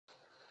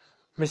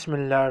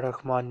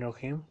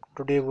Bismillahirrahmanirrahim.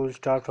 Today we will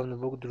start from the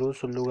book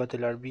Duroosul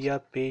Luhatil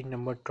Arabiyyah, page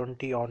number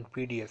 20 on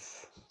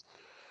PDF.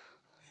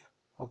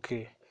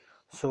 Okay,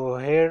 so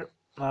here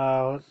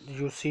I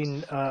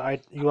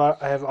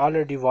have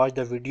already watched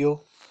the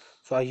video,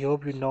 so I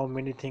hope you know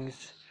many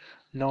things.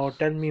 Now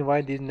tell me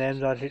why these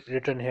names are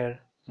written here: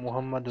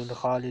 Muhammadun,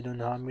 Khalidun,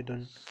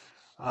 Hamidun,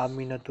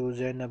 Aminatu,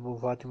 Zainabu,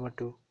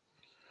 Fatimatu.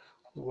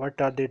 What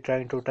are they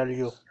trying to tell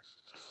you?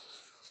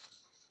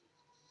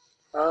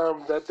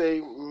 That they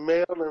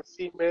male and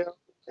female,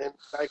 and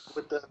like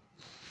with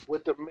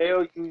the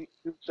male you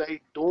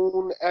say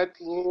dun at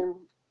the end,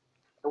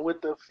 and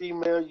with the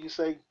female you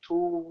say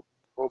tu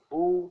or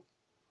boo.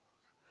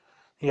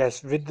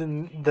 Yes, with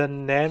the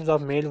names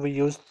of male we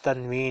use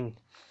tanween,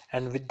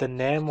 and with the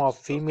name of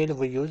female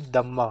we use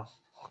dhamma.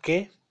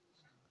 Okay?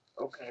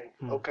 Okay,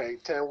 Hmm. okay,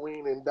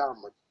 Tanween and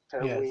Dama,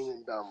 Tanween Yes.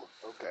 and Dama.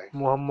 Okay,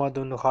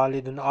 Muhammadun,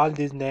 Khalidun, all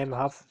these names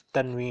have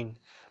tanween.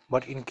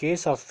 But in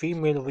case of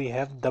female we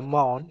have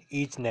dhamma on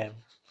each name.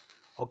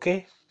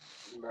 Okay?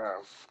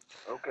 now,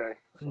 okay,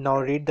 Now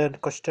okay. read the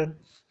question.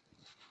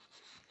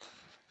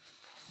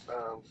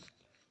 Um,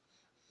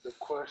 the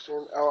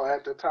question. Oh,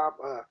 at the top.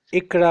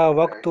 Ikra Okay,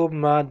 waktub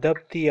ma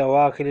dabti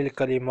awakhiril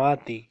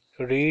kalimati.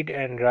 Read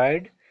and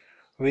write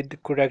with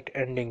correct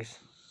endings.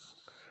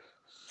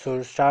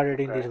 So start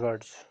reading okay. these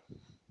words.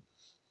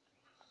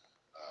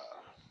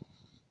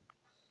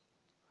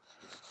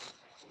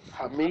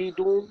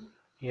 Hamidun.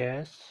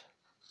 Yes.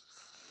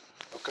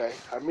 Okay,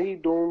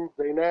 Hamidun,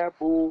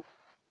 Zainabu,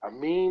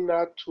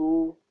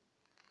 Aminatu,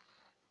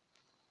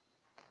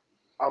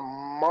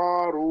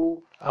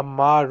 Amaru,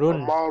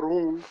 Ammarun.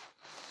 Amarun.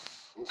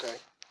 Okay.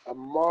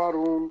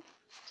 Amarun,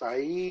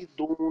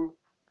 Saidun,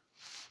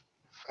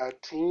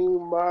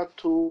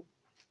 Fatimatu,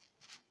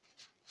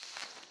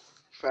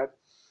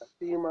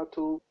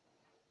 Fatimatu,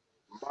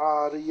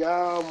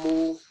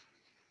 Mariamu,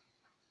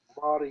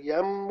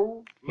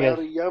 Mariamu, Yes.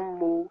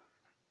 Mariamu,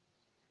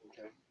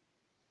 okay.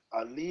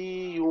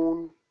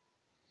 Aliyun,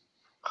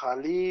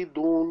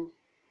 Khalidun,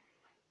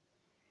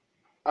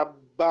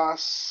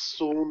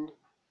 Abbasun,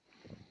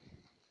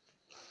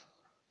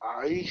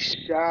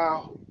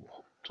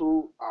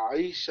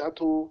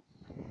 Aishatu,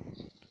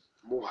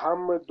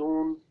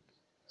 Muhammadun,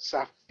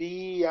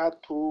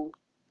 Safiyatu,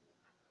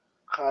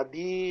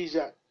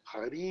 Khadijatu,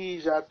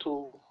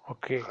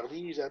 Okay.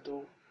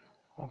 Khadijatu.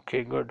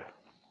 Okay, good.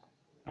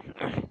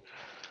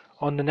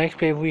 On the next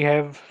page we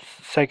have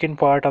second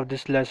part of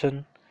this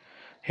lesson.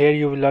 Here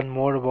you will learn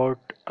more about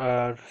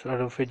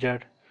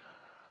Rufijar.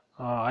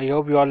 I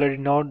hope you already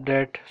know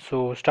that,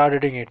 so start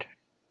reading it.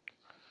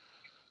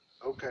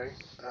 Okay.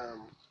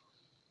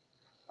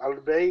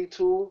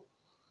 Al-Baytu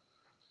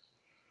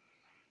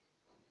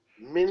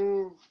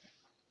min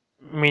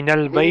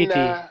Minal minna.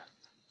 bayti.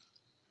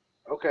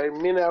 Okay,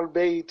 min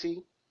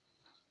al-Bayti.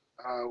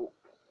 Uh,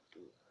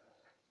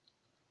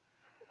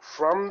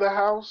 from the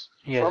house.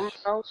 From Yes.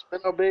 the house.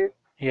 Min al-Bayt.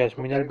 Yes,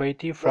 Minal Okay.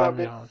 bayti Min from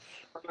the al-Bayt.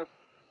 house.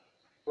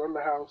 From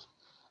the house.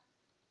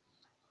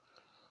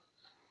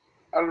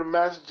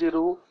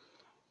 Al-Masjidu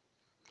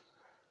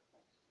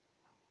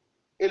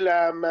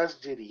ila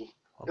masjidi.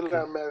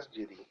 Ila Okay.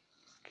 masjidi.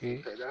 Okay.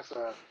 Okay, that's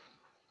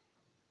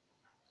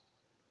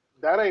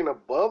that ain't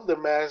above the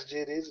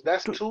masjid, is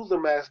that's To, to the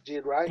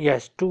masjid, right?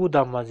 yes, to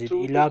the masjid. To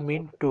the Ila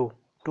mean to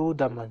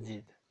the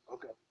masjid.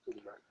 okay, to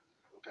the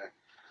masjid. Okay.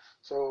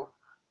 So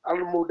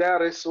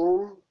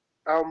al-Mudarisun,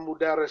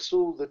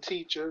 al-Mudarisu, the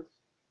teacher.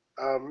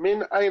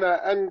 Min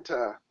aina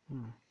anta,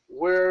 Hmm.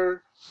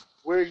 where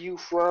you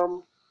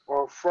from,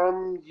 or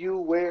from you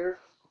where,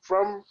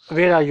 from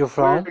Where are you where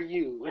from? are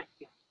you?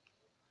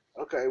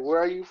 Okay, where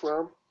are you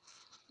from?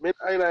 Min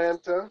aina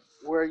anta,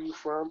 where are you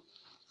from?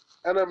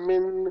 Ana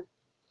min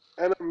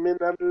al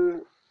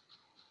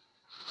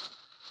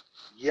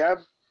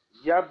yab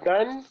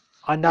yaban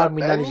Ana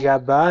minal yabani.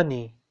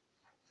 yabani.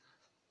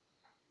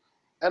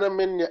 Ana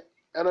min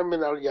ana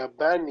min al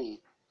yabani.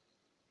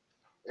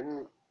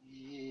 And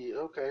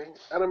okay,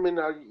 Ana min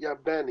al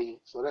yabani.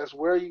 So that's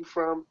where are you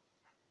from?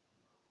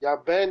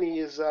 Yabani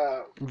is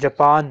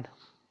Japan.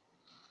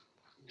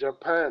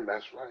 Japan.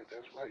 That's right.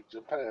 That's right.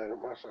 Japan.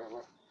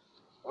 Mashallah.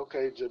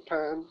 Okay,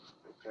 Japan.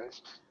 Okay,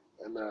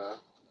 and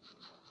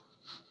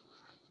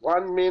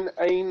one min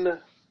ain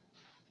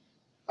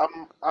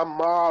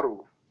amaru.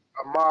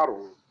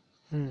 Amaru.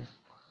 Hmm.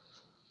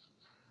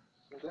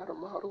 Is that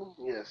amaru?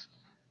 Yes.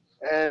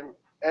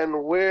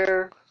 And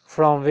where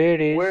From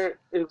where is?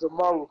 is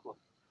amaru from?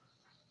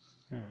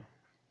 Hmm.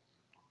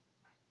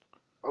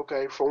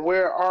 Okay, from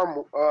where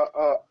are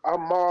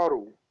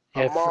amaru?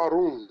 Yeah,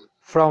 Amarun.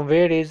 from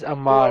where is Who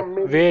Amar?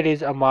 min? Where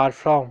is Amar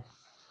from?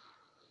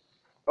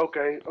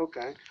 Okay,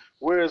 okay.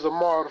 Where is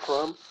Amar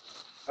from?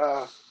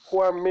 Uh,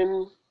 Hua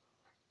min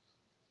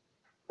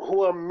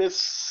Hua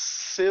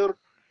Misir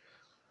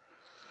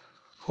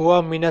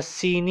Huwa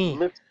minasini.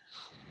 Mis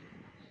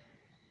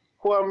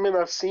Hua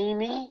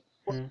Minasini.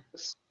 Hmm.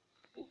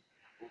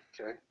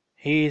 Okay.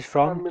 He is Hua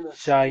from Minasini.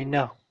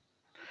 China.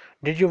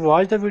 Did you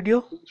watch the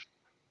video?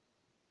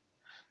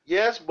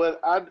 Yes, but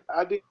I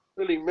didn't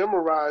really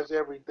memorize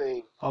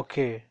everything.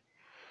 Okay.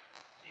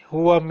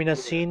 Huwa Yeah.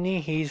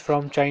 minasini, he is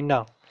from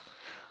China.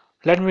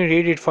 Let me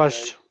read it Okay.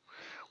 first.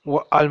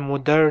 Al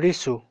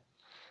mudarrisu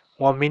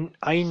wa min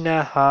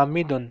aina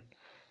hamidun,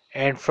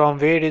 and from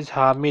where is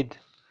Hamid?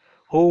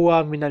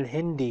 Huwa min al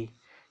Hindi,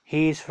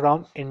 he is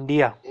from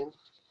India. In,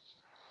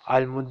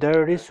 Al okay.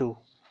 mudarrisu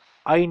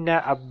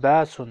aina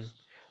Abbasun,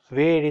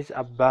 where is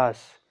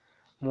Abbas?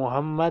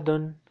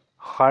 Muhammadun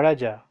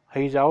kharaja,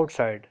 he is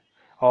outside,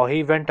 or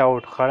he went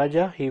out.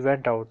 Kharaja, he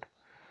went out.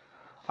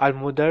 Al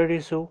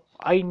mudarrisu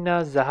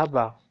aina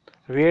zahaba,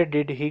 where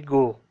did he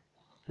go?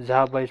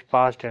 Zahaba is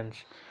past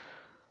tense.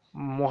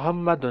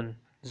 Muhammadun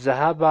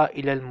zahaba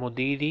ilal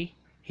mudiri,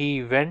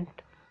 he went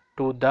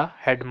to the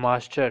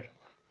headmaster.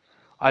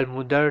 Al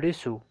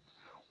mudarrisu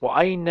wa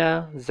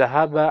aina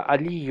zahaba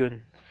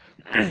aliyun,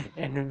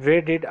 and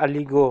where did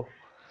Ali go?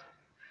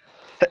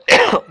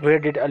 Where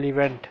did Ali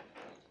went?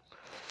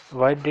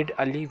 Why did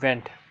Ali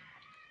went?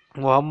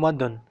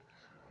 Muhammadun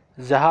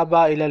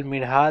zahaba ilal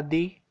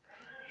mirhadi,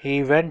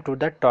 he went to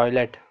the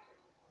toilet.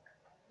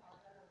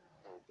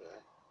 Okay.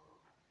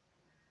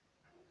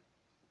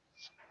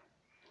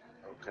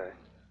 Okay.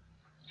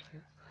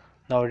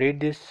 Now read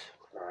this.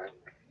 All right.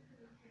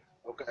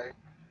 Okay.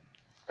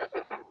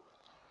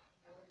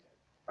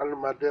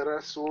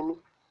 Al-Madarasun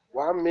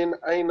wa min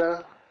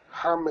aina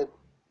Hamidun.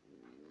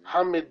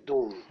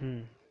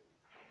 Hmm.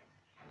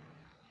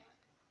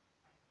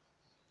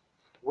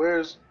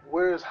 Where's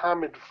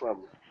Hamid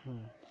from? Hmm.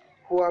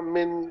 Huwa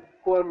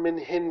min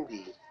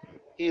Hindi.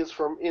 He is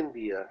from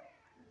India.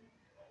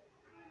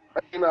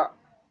 Aina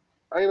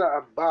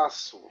Aina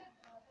Abbasun.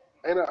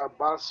 Aina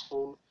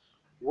Abbasun.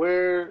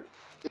 Where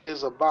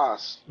is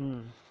Abbas?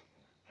 Hmm.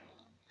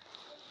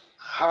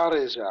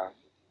 Kharija.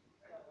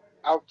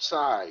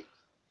 Outside.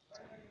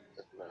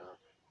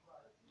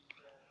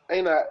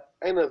 Aina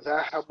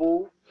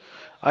Dhahabu.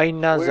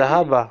 Aina Where did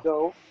he zahaba.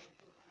 go?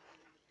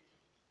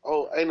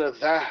 Oh, Aina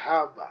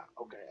Dhahaba.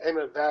 Okay.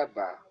 Aina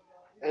Dhahaba.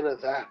 Aina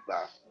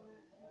Dhahaba.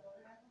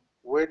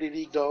 Where did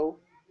he go?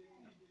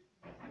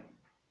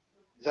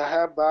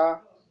 Dhahaba.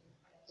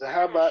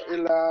 Dhahaba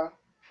ila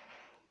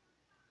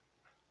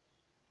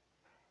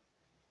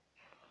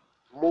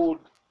mud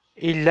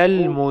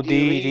Ilal mudiri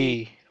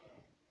mudiri.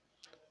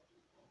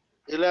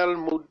 ilal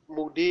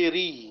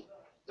mudiri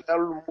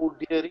ilal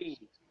mudiri.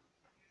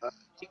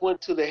 He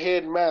went to the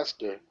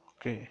headmaster.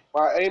 Okay.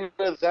 وأين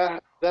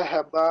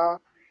ذهب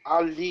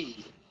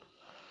Ali?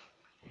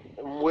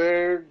 And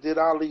where did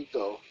Ali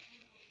go?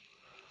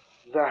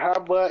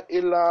 ذهب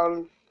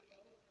إلى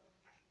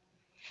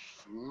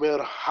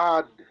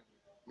المرحاض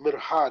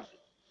مرحاض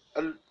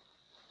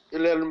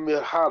إلى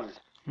المرحاض.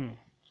 Hmm.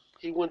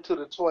 He went to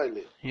the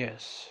toilet.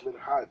 Yes.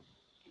 مرحاض.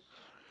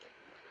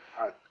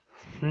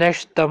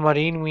 Next, the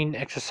marine mean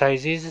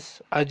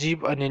exercises.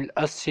 Ajib anil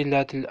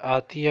asilatil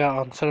atiya.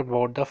 Answer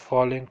about the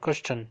following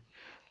question.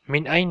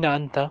 Min aina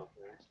anta?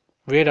 Okay.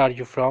 Where are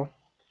you from?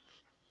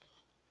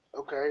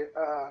 Okay.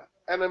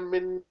 أنا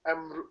من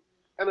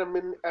أنا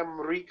من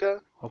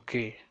أمريكا.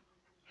 Okay.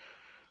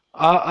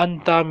 A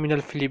anta min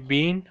al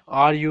Philippine?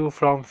 Are you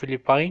from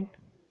Philippine?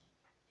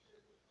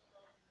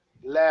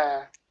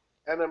 لا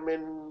أنا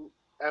من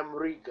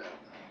أمريكا.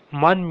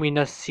 Man min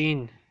as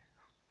Sin?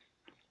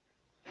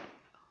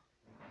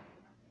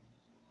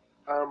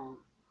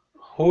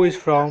 Who is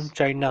Who? from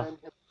China?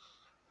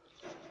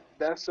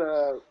 That's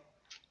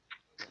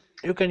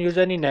You can use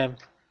any name.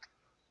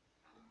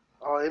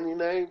 any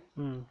name?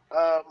 Hmm.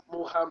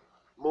 Muhammad.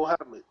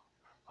 Muhammad.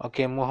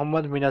 Okay,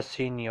 Muhammad min as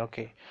Sini.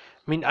 Okay.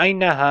 Min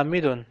aina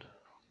Hamidun?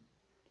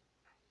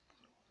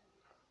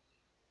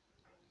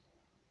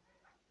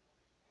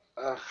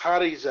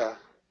 Kharija.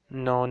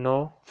 No,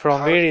 no.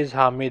 From where Kharija. is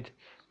Hamid?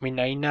 Min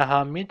aina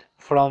Hamid?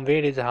 From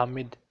where is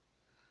Hamid?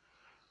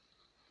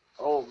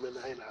 Oh, min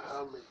aina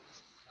Hamid.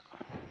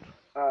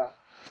 Uh,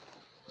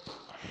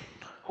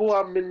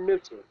 Huwa min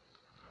Misr.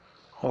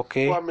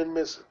 Okay. Huwa min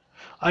Misr.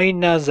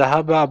 Aina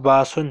Zahaba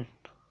Abbasun?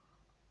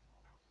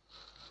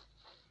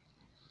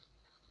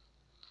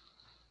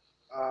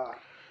 Uh,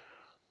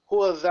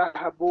 Huwa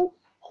dhahabu.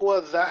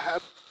 Huwa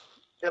dhahab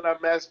ila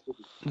masjid.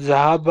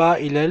 Zahaba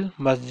ilal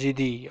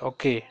Masjidi.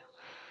 Okay.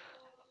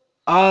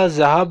 A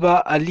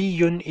Zahaba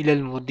Aliyun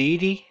ilal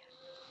Mudiri?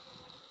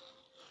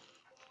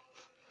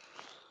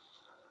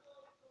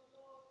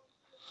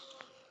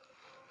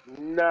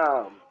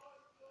 Naam.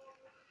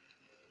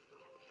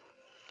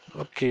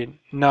 Okay.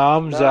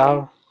 Naam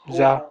Naam. Zah.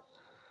 Huwa.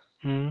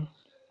 Hmm.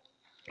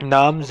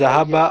 Naam Okay, yeah.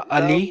 Zahaba Naam.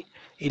 Ali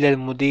ilal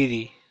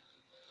Mudiri.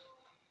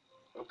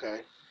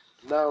 Okay.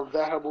 Naam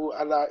dhahabu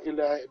ala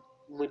ila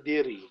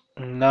mudiri.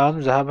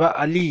 Naam Zahaba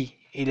Ali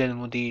ilal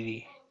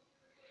Mudiri.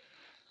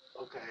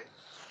 Okay.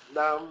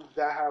 Naam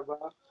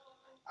dhahaba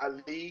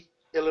Ali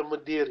ila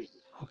mudiri.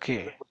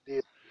 Okay.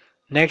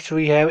 Next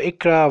we have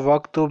Ikra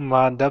Waqtu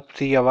Ma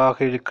Dabti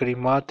Awakhir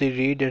Kalimati.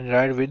 Read and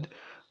write with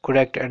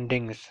correct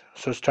endings.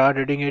 So start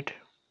reading it.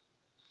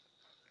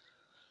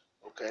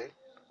 Okay.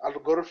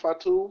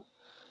 Al-Ghurfatu.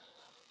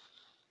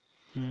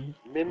 Hmm.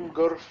 Min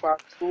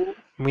Ghurfatu.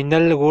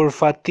 Minal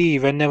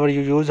Ghurfati. Whenever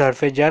you use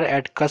harf jar,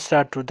 add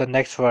kasra to the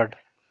next word.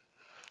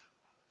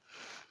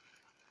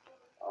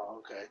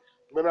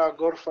 من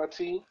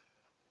الغرفة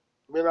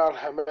من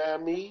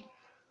الحمام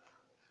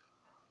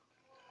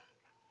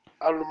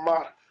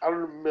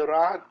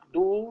المراد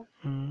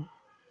Hmm.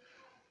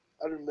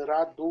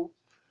 المراد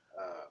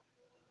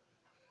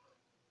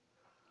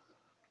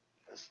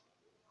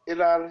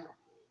إلى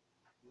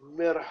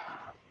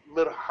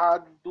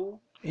المرحاد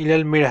إلى إلى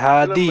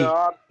المرحاض.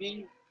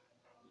 المراد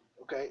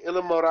okay إلى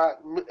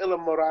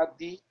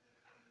المراد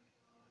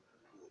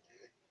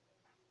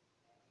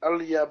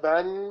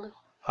اليابان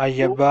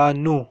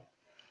اليابان.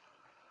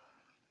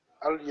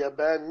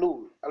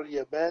 اليابان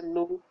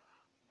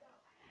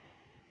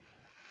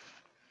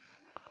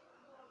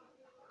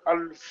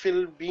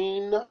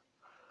الفلبين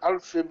Hmm.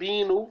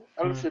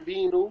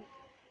 الفلبين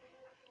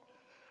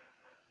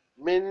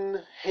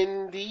من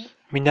هندي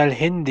من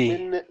الهند.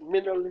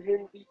 من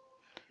الهند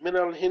من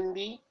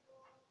الهند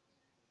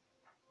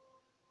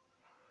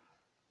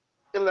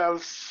إلى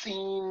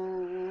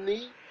الصين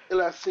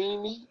إلى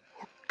الصين.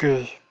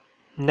 Okay.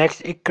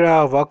 Next,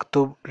 اقرأ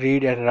واكتب,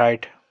 read and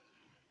write.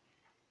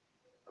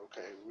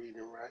 Okay,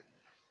 reading right,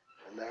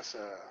 and that's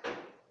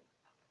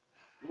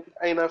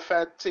Aina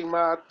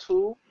Fatima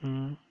too.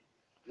 Hmm.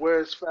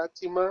 Where's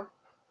Fatima?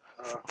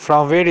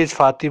 From where is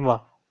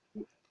Fatima?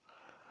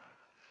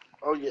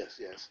 Oh yes.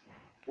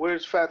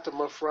 Where's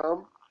Fatima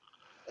from?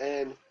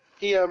 And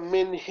here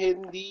Min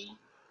Hindi.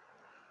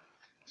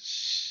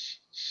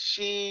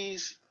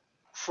 She's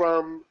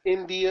from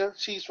India.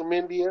 She's from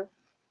India.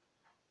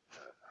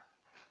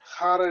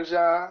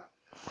 Kharaja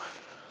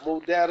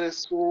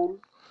Mudarisun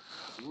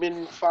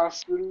Min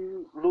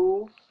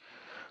Fasilu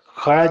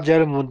خرج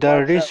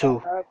المدرس.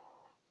 Wazahab.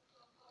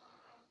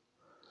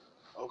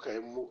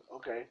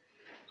 Okay.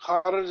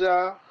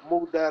 Kharaja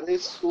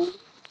Mudarisu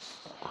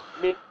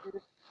Min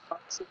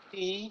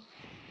Fasili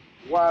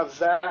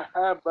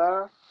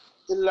وذهب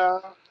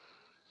إلى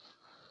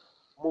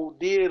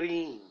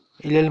مديرين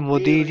إلى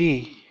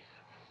المدير.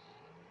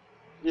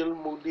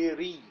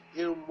 المديري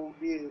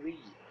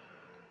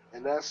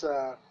and that's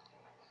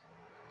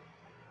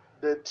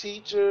the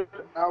teacher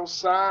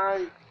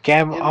outside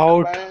Came in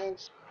out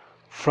class.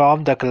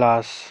 from the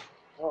class.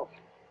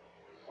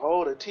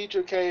 The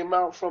teacher came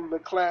out from the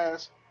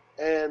class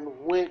and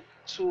went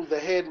to the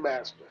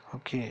headmaster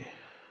Okay.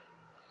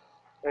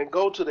 and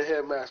go to the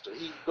headmaster.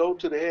 He go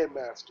to the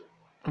headmaster.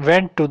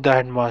 Went to the Okay.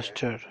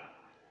 headmaster.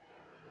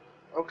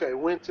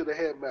 Went to the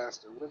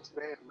headmaster.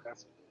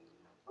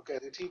 Okay,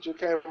 the teacher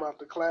came out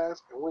the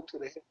class and went to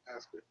the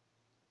headmaster.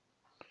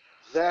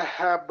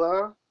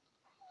 ذهب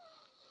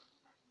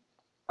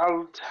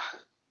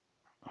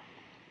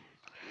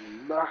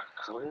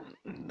النخل.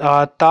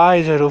 تا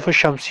is حروف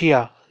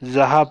شمسية.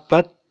 ذهب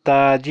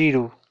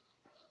التاجر.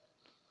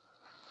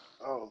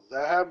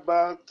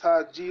 ذهب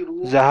تاجر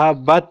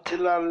ذهبت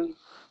إلى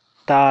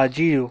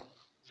تاجر.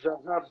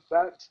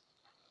 ذهبت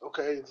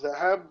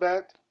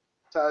ذهبت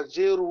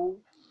تاجر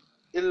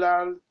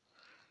إلى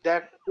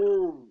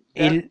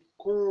إل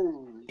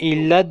دكون.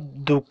 إلى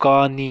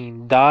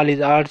الدكان. دال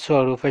is also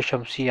حروف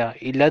شمسية.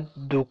 إلى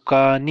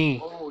الدكان.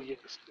 Oh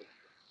yes.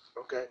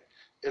 Okay.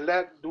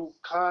 إلى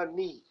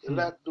دكاني.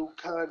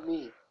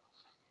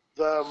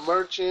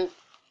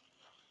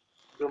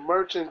 The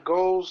merchant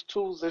goes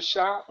to the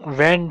shop.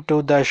 Went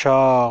to the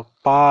shop.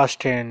 Past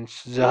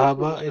tense. Went to the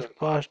ذهب is shop.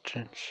 past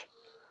tense.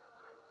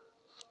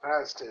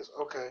 Past tense.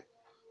 Okay.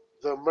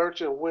 The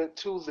merchant went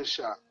to the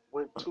shop.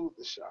 Okay.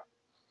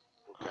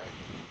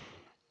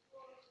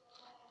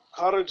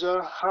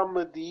 Kharaja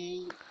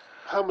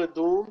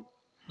Hamadun.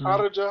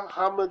 Kharaja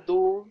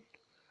Hamadun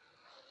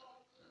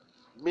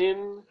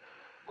min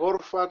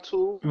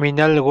Gorfatu. من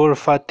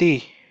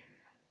الغرفة.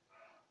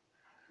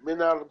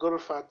 Min al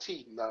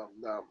Gorfati.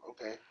 Naam.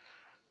 Okay.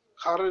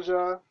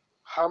 Kharaja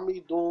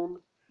Hamidun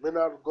min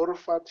al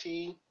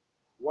Gorfati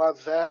wa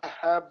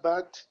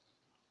dhahabat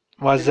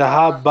ila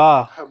وذهب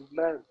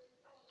Hammam.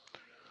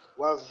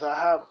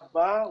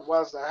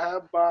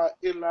 وذهب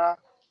إلى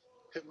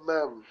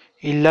حمام.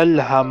 إلى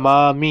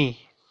الحمام.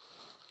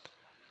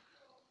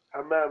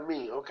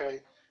 حمامي.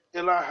 Okay.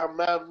 إلى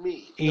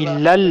حمامي.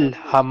 إلى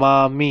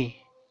الحمام.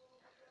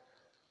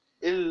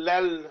 إلا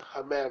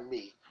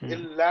الحمامي.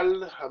 إلا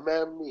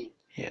الحمامي.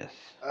 Yes.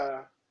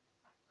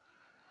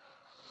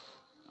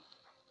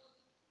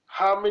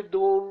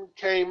 Hamidun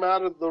came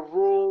out of the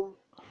room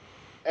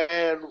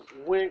and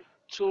went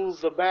to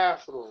the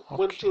bathroom.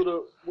 Okay.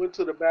 Went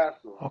to the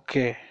bathroom.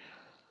 Okay.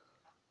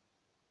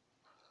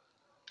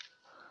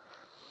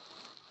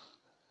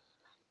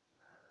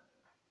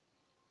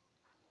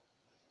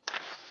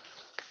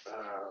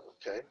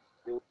 Okay.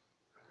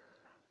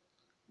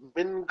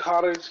 Min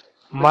Kharaj.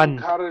 Man.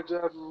 Men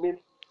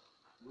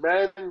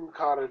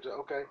Kharaja.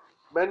 Okay.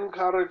 Men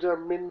Kharaja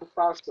min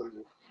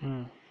Fasali.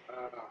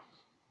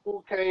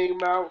 Who came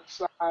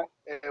outside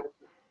and,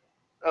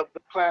 of the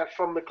class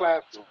from the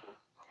classroom.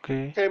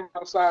 Okay. Came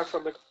outside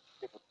from the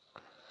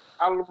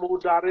Al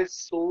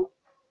Mudarisu.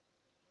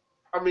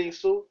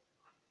 Su.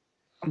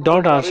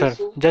 Don't answer.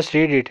 Mudarisu. Just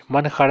read it.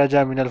 Man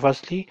kharaja min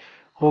al-fasli.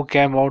 Who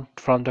came out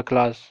from the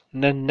class.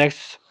 Then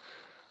next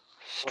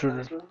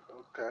student.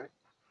 Okay.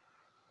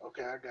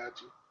 Okay, I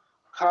got you.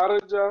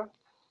 kharaja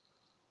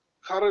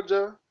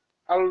kharaja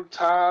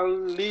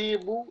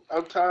al-talibu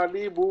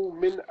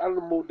min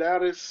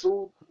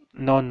al-mudarrisu.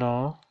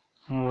 No.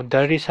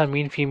 Mudarrisa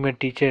mean female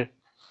teacher.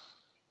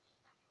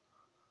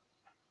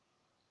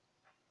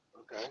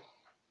 Okay,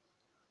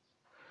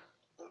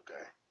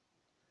 okay.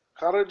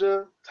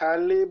 Kharaja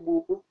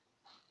talibu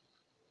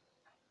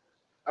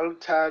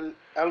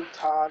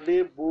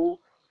al-talibu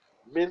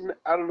min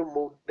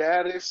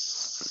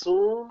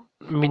al-mudarrisun.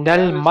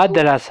 Minal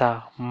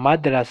Mudarrisun.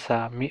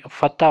 madrasa,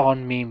 fatah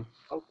on mim.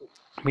 Okay.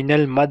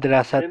 Minal Min.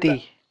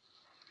 madrasati.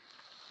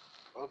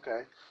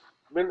 Okay.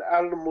 Min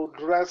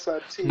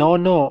al-mudrasati.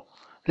 No.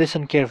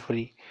 Listen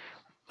carefully.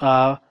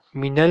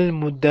 Minal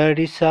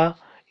mudarrisa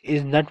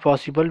is not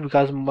possible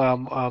because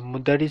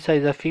mudarrisa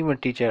is a female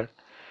teacher.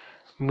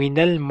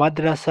 Minal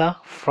madrasa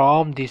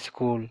from the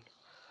school.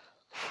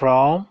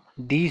 From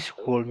the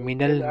school. Min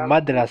Minal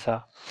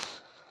al-madrasa.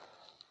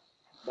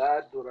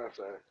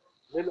 madrasa.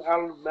 Min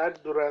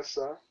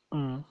al-madrasa.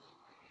 Mm.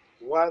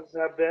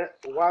 وذهب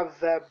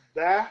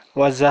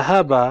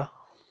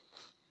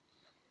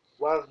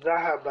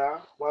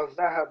وذهب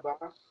وذهب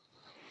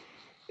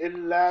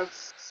إلى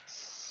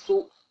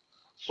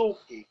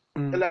سوقي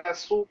mm, إلى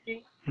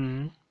سوقي.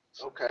 mm,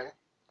 Okay.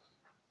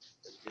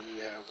 And then we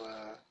have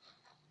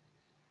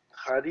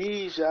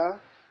خديجة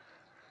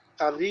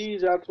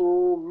خديجة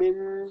من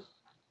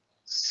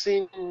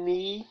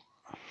سني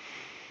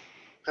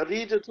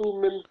خديجة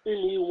من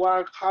سني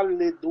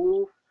وخالد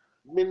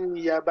من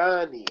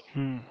ياباني.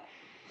 mm.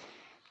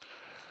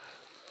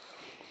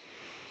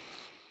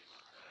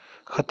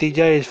 And then we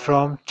Khatija is have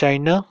from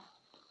China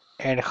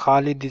and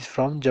Khalid is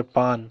from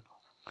Japan.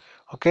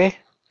 Okay.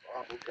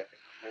 oh, okay,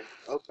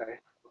 okay,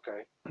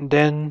 okay,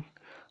 Then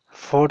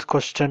fourth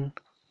question.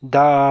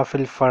 Da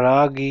fil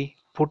faragi,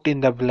 put in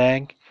the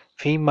blank.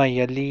 Fima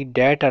yali,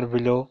 that are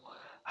below.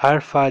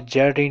 Harfa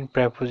jar in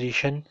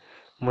preposition.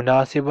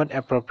 Munasiban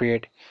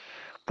appropriate.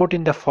 Put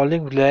in the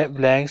following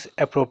blanks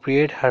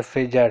appropriate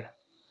harfe jar.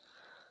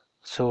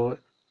 So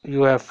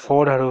you have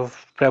four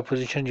harf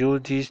preposition.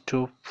 Use these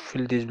to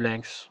fill these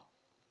blanks.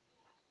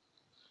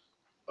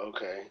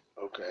 okay,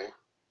 okay.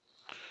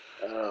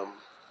 Um,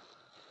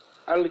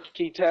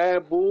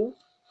 Al-Kitabu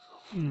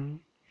Mm.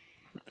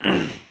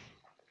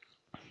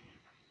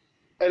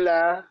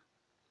 إلى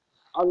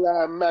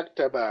على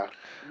مكتبة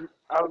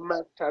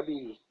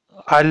المكتبي.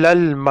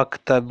 Alal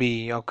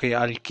maktabi. Okay.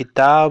 Al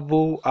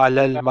kitabu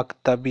alal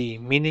maktabi.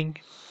 Meaning.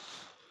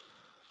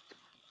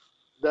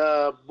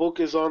 The book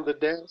is on the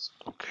desk.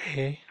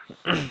 Okay.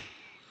 Okay.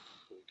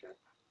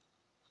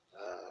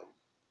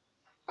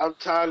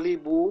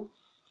 Al-Talibu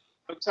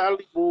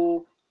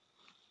Al-Talibu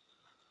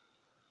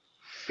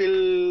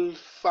fil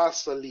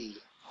fasali.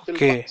 Fil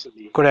Okay.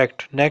 fasali.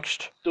 Correct.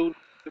 Next. Student.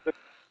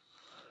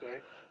 Okay.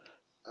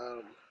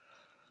 Um,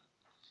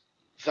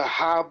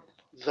 Zahab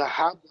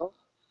Zahaba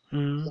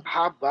Mm.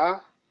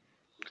 Zahaba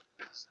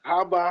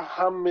Zahaba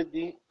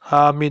Hamidi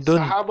Hamidun.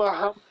 Zahaba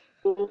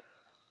Hamidun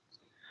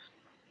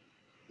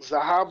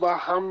Zahaba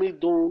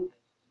Hamidun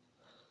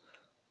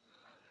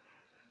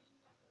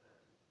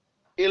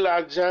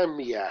ila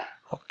Jamia.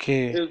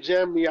 Okay. Il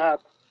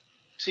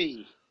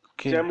Jamiati.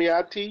 Okay.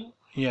 Jamiati.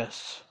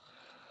 Yes.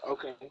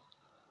 Okay.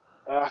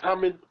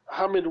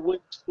 Hamid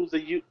went to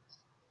the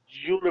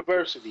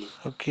university.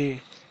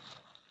 Okay.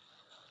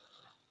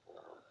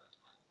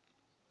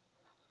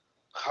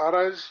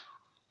 خرج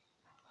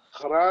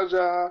خرج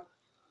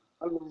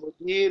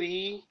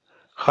المدير.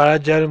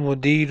 Kharajal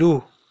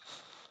mudiru.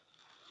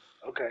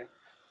 Okay.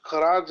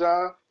 خرج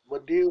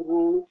مدير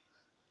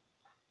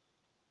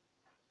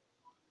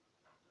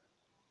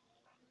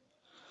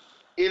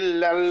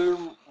إلى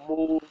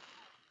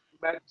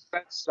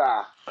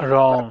المدرسة.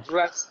 Wrong.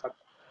 مدرسة.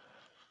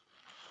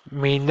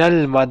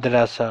 Minal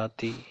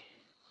madrasati.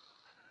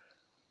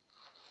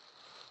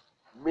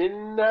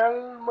 من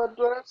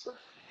المدرسة.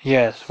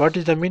 Yes. What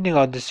is the meaning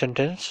of this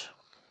sentence?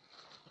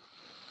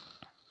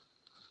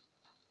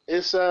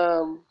 It's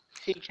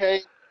he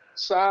came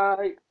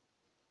inside.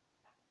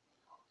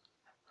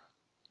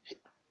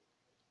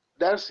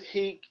 That's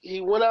he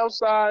went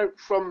outside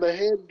from the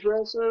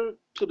hairdresser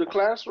to the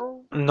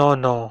classroom.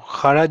 No.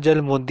 Kharajal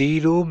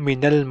mudiru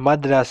minal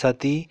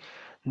madrasati.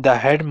 The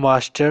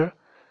headmaster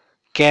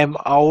came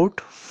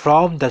out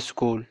from the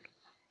school.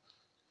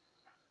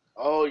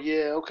 Oh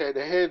yeah, okay.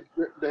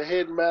 The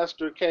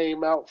headmaster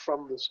came out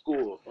from the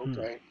school. Hmm.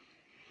 Okay.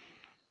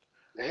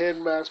 The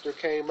headmaster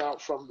came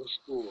out from the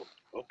school.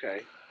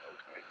 Okay.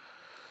 Okay.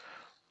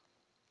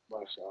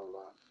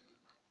 MashaAllah.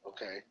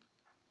 Okay.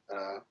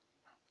 Uh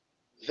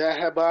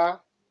Zahaba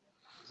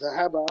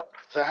Zahaba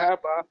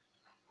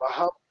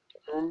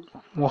Muhammadun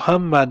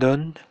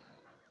Muhammadun.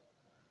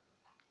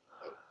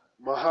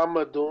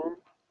 Muhammadun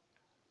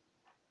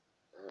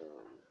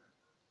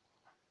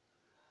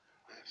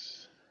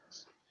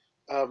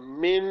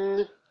um,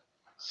 Min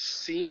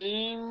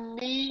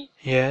Sini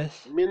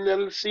Yes. Min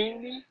al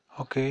Sini.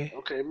 Okay.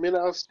 Okay, Min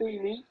al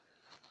Sini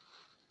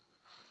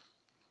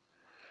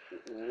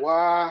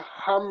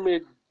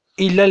Wahamid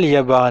Ilal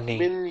yabani.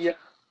 Min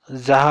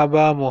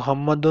Zahaba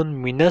Muhammadun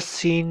minas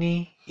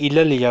Sini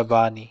ilal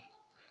Yabani.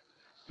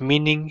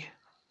 Meaning,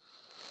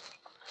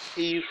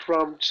 He's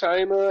from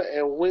China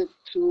and went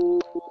to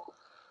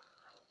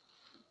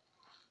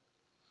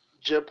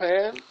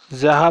Japan.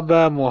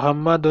 Zahaba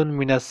Muhammadun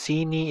minas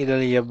Sini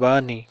ilal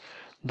Yabani.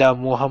 The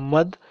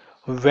Muhammad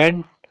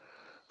went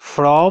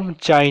from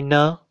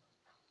China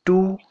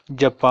to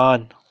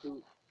Japan.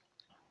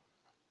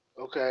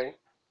 Okay.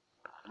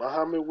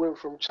 Muhammad went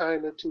from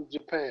China to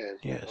Japan.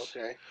 Yes.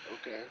 Okay.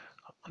 Okay.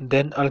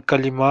 Then Al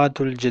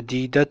Kalimatul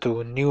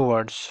Jadidatu, new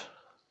words.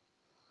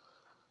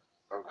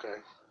 Okay.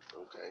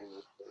 Okay.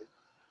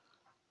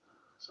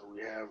 So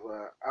we have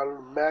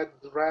Al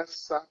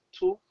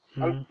Madrasatu,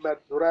 Al Mm,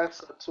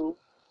 Madrasatu,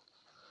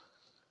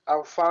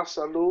 Al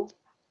Fasalu,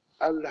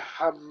 Al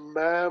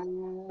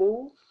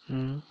Hammamu,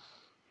 mm,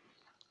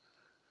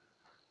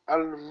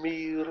 Al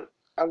Mir,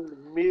 Al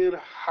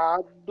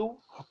Mirhadu,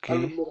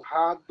 Al okay.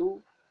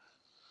 Mirhadu,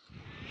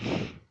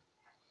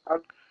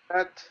 Al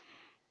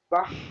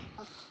Matbah,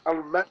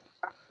 Al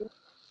Matbahu.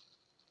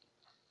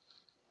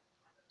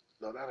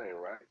 No, that ain't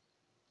right.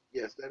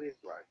 Yes, that is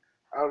right.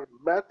 Al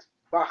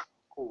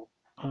Matbahu.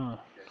 Mm.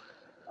 Okay.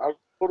 Al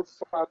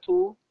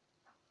Furfatu,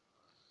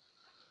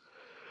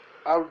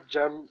 Al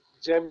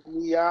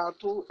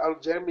Jamiyatu, Al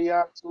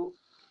Jamiyatu,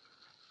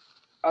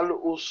 Al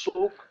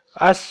Usuk. So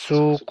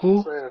Asuku.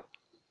 you're saying,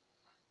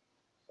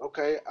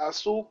 okay,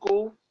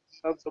 Asuku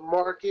of the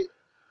market,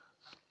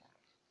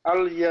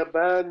 Al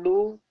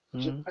Yabanu, Mm,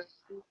 Japan,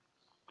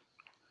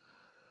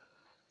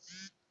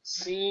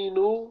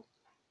 Sinu,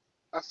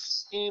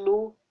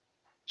 Asinu,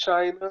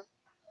 China,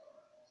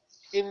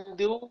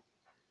 Hindu,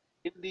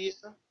 India,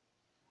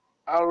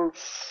 Al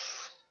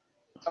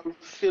Al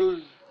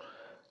Filipino,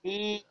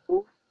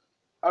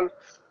 Al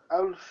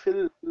Al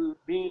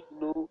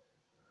Filipino,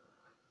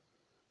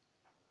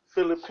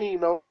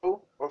 Filipino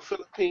or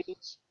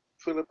Philippines,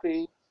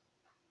 Philippines,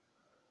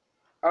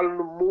 Al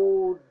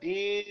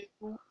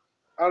Mudiru,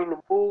 Al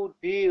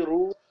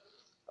Mudiru,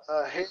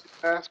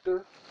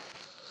 headmaster,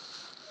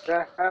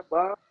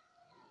 Dahaba,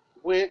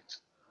 went,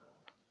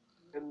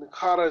 and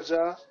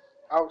Kharaja,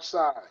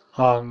 outside.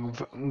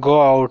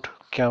 go out.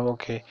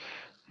 Okay.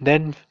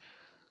 Then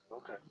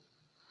Okay.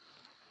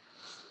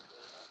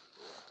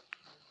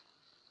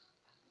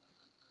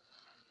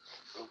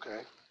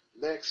 Okay.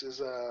 Next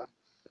is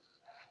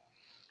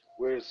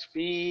where's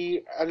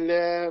fi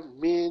ala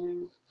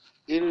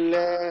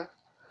illa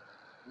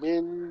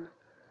min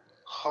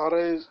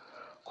kharaj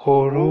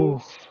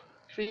huruf.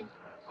 hurufi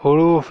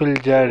Hurufil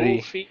jari.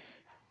 hurufi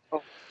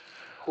oh,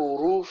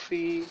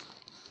 hurufi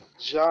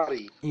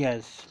jari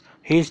Yes.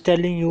 He is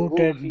telling you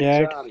hurufi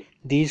that jari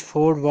these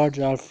four words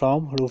are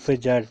from Huruf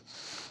jar.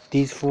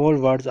 These four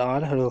words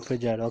are Huruf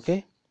jar.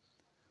 Okay?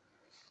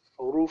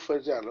 huruf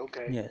jal.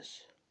 Okay.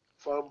 Yes.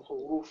 From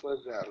huruf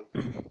jal,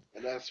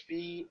 and that's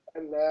fi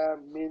ala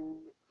min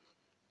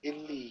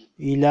illi.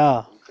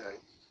 Ila. Okay.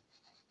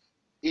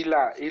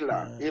 Ila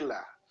ila Yeah. ila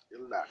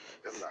ila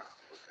ila.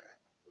 Okay.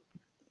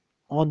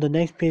 On the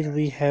next I page got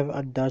we you. have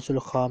Ad-Darsul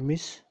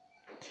Khamis.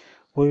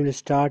 We will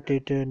start Okay.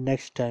 it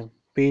next time.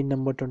 Page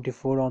number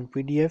 24 on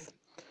PDF.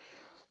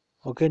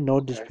 Okay,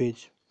 note this Okay.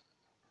 page.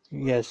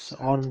 One Yes,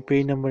 on second.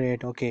 page number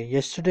 8. Okay,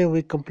 yesterday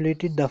we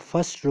completed the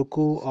first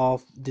ruku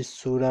of this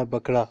Surah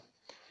Baqra.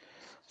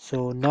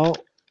 So now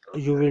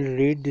you Okay. will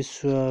read this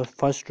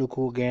first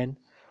ruku again.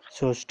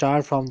 So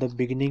start from the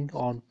beginning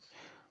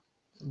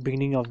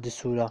of the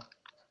surah.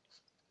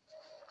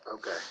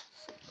 Okay.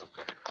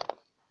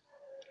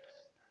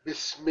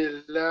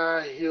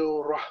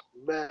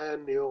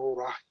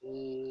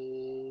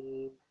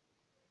 Bismillahirrahmanirrahim.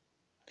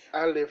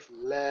 Alif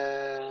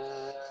Lam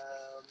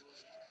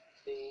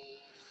Mim.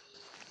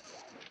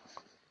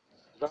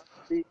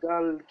 ذلك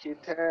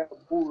الكتاب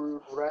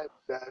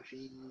الرب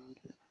فيه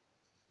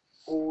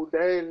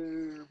هدى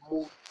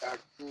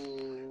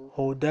المتقين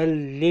Hudal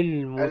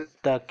lil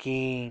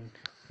muttaqin.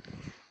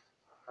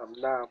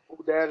 نعم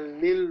هدى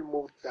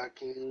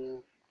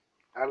للمتقين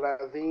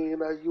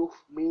الذين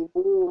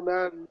يؤمنون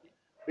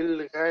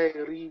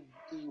بالغيب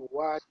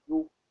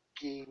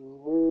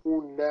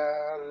ويقيمون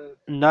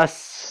Nas.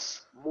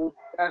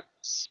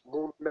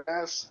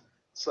 المنس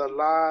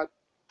صلاة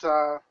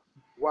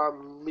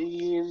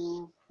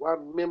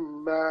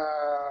ومما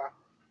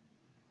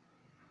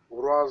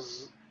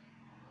رز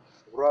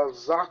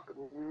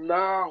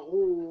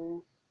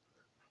رزقناهم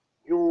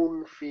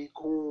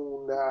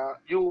ينفقون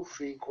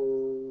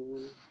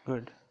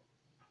Good.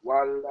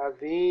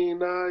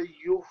 والذين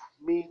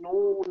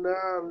يؤمنون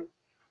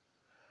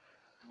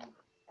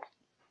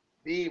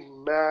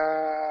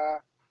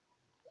بما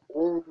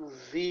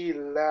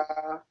أنزل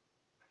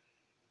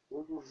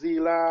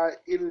أنزل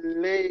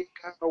إليك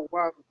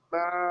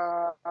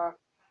وما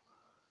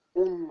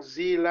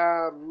أنزل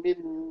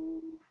من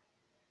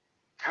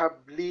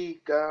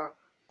قبلك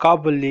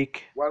Qablik.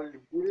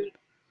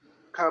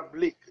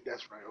 والقبلك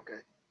that's right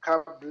okay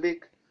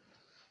قبلك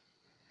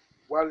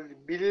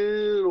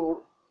والبال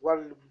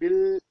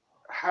والبال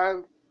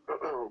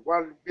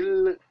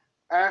والبالآخرة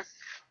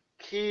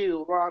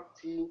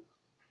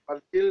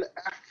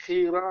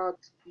وبالآخرة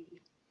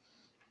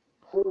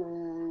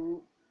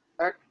هم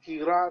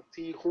آخرة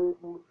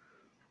هم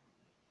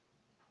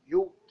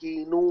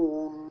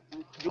يوقنون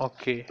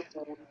Okay,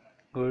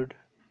 good.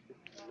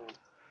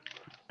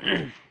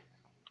 يوقنون.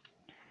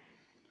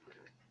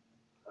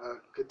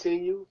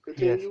 Continue, Yes,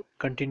 continue.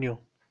 continue.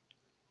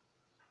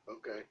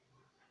 Okay.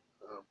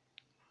 Um,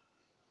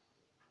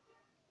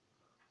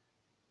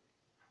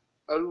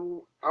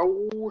 أو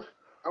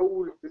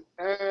أو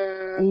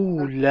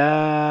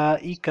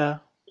أولئك.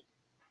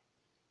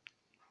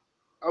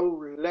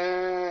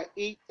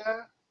 أولئك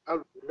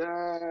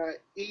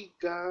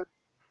أولئك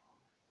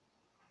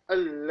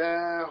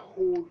على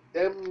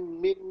هدى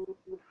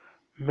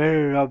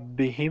من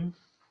ربهم.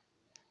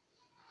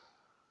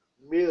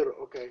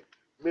 أوكي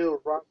من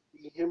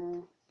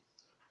ربهم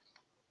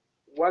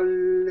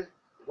وال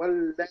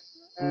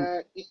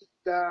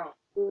والأولئك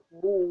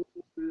هم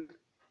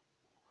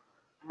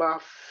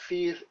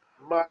المغفر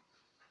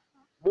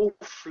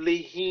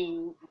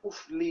مفلحين و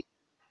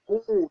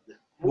مفلحون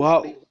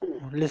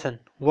listen.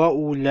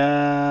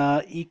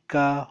 وأولئك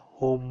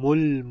هم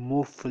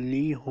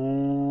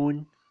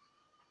المفلحون.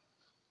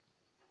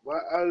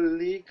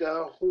 وأولئك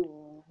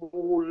هم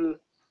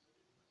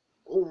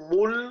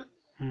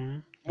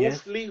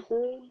Yes,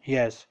 المفلحون.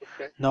 yes.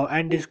 Okay. Now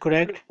end is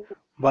correct, مفلحون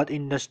but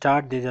in the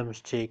start there is a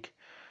mistake.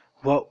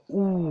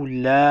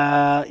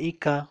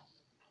 وأولئك.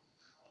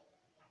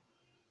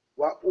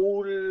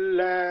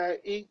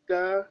 وأولئك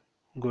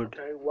Good,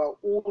 okay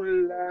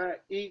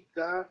وأولئك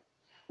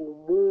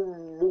هم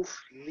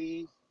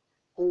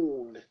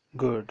المفلحون.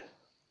 good. Okay.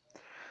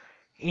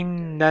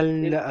 إن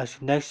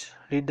next,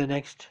 read the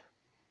next.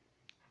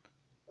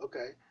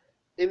 Okay.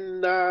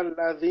 إن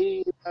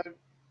الذين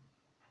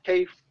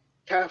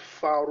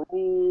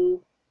كفروا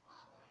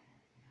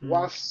Hmm.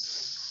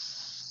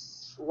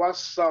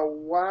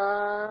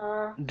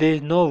 وسواء There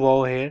is no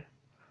wow here.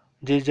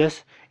 There is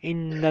just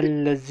إن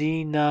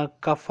الذين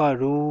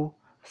كفروا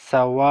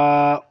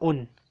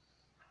سواء.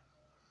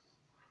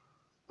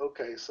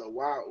 okay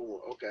سواء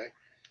okay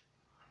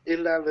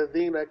إلا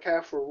الذين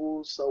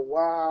كفروا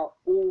سواء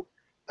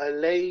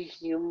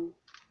عليهم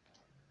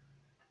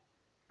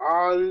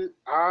An.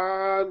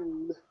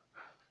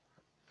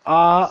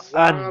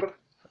 أنذر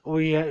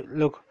We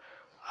look.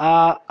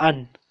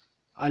 An.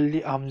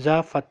 Ali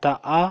Hamza Fatah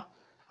A.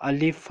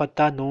 Alif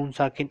Fatah Noon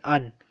Sakin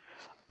An.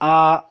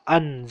 okay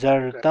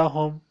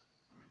Anzartahum.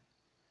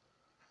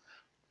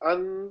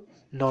 أن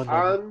No, no, no.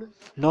 أن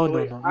No, no,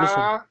 wait no.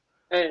 Listen.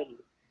 N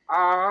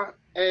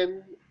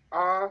N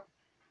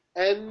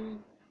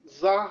N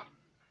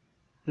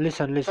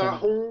Listen, listen.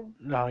 زرتهم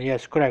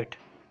Yes, correct.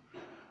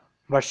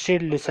 But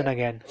still listen okay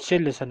again.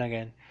 Still okay listen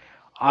again. okay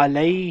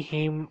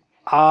عليهم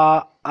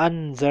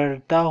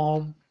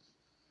أنذرتهم.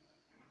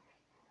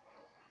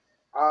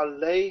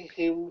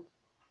 عليهم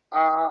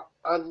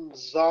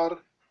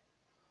أنذرتهم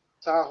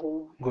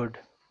Good.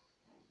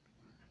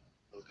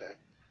 okay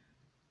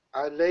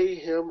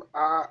عليهم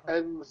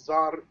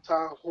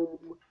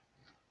أنذرتهم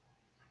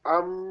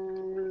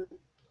أم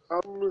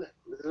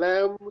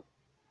لم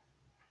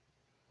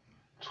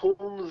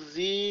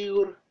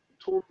تنذر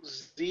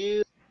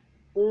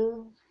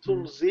Hmm.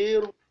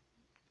 تنذر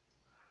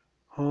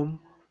Whom?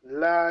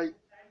 لا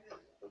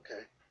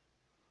okay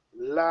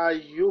لا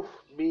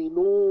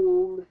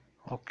يؤمنون.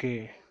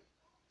 Okay.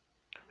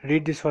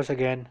 Read this verse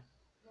again.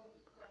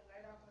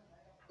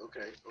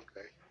 Okay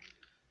okay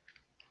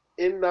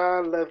إن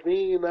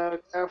الذين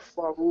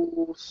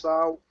كفروا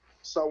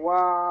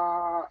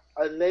سواء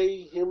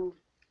عليهم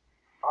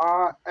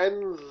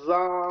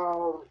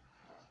أنذرتهم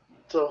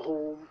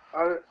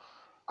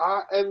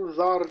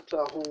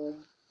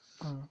أنذرتهم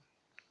Hmm.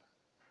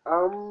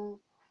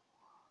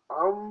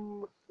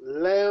 أم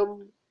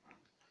لم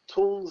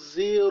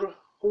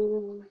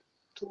تنذرهم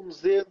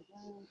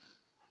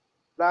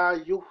لا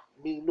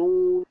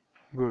يؤمنون.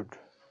 Good.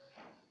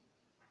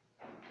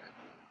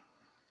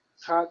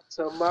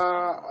 ختم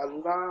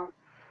الله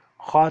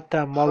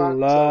ختم ختم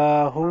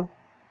الله.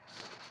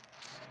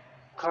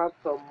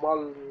 ختم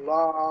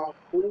الله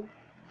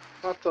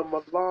ختم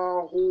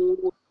الله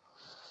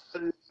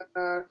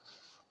على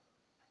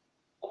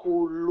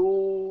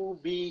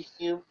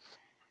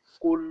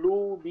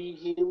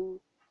قلوبهم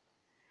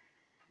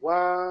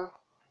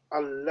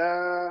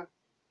وعلى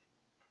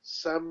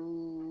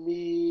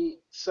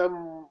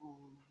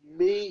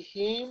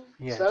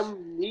Yes.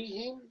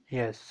 سميهم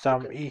Yes.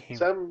 okay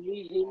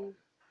Sam'ihim.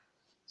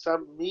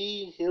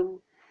 سميهم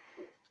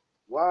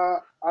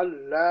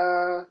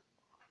وعلى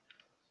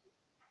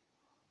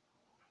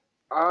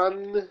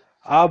عن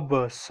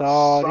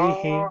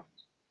Absarihim.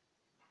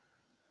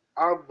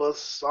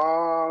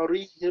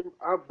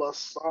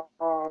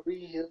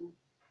 أبصارهم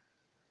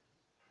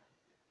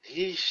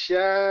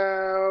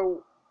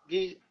غشاو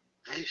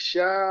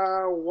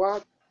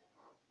غشاوة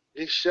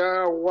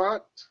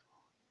غشاوة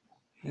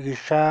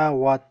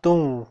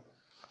Gishawatun.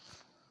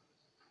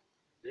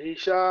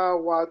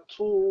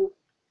 غشاوة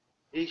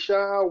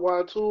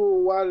غشاوة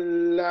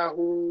وله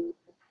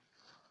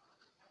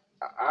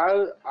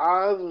عذ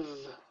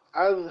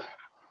عذ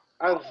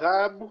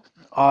Azab.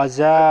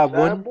 Azabun.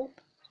 Azabu.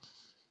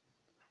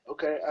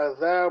 Okay.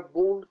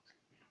 Azabun.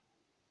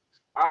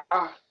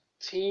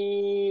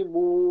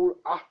 Atimun.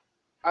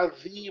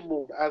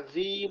 Azimun.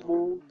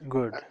 Azimun.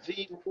 Good.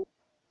 Azimun.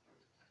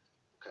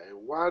 Okay.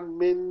 One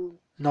min.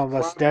 No,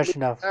 but One that's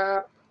enough.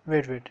 minna.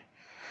 Wait.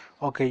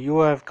 Okay, you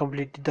have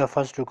completed the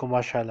first ruku,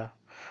 mashallah.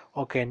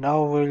 Okay,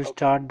 now we will Okay.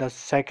 start the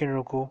second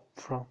ruku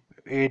from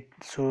 8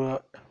 surah.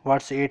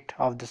 What's 8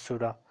 of the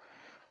surah?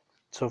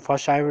 So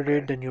first I will Okay.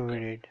 read, then you will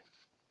read.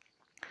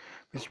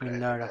 Okay.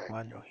 Bismillah Okay.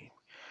 ar-Rahman ar-Rahim.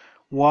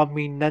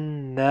 وَمِنَ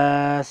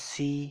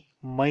النَّاسِ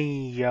مَن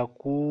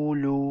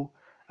يَقُولُ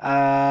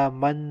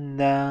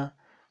آمَنَّا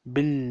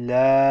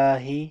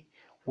بِاللَّهِ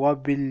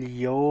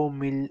وَبِالْيَوْمِ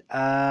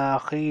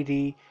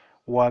الْآخِرِ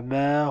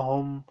وَمَا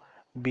هُمْ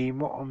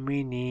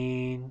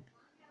بِمُؤْمِنِينَ.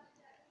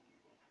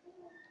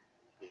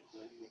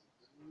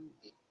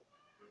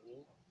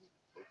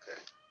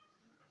 Okay.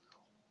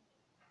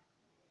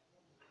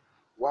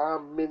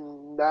 One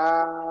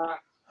minna.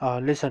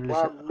 Listen,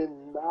 One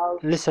minna.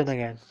 listen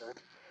again. Okay.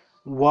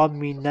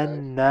 وَمِنَ Okay.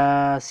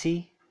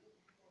 النَّاسِ.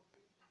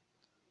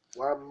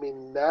 One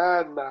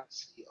minna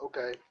nasi.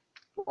 Okay.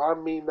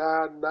 One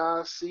minna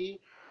nasi.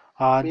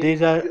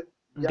 There's Min a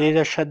there's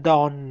a shadda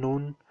on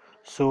noon,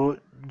 so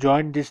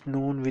join this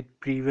noon with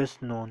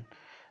previous noon.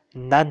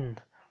 Nan,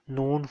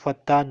 noon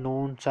fatta,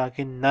 noon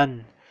sakin,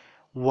 nan.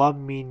 Wa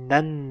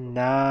minan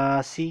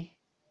nasi.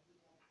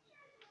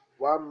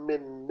 one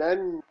minna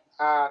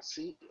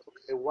nasi.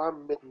 Okay.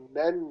 One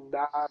minna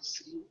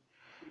nasi.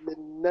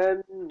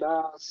 Minna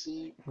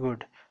nasi.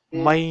 Good.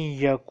 Min May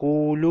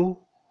yakulu.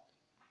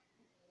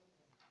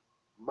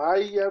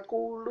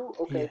 mayakulu.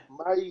 Okay. Yeah.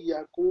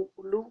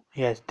 Mayakulu.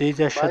 Yes, there's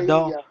a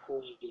shadda.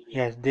 Mayakulu.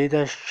 Yes, there's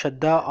a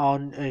shadda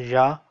on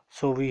ya,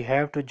 so we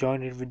have to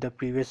join it with the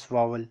previous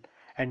vowel,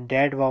 and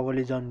that vowel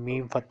is on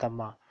mim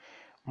fatama.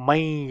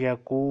 May Okay.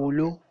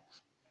 yakulu.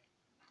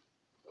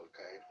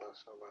 Okay.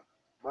 Mashallah.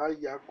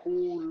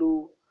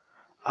 Mayakulu.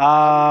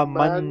 Amanna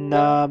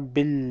Amanna.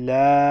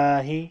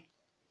 billahi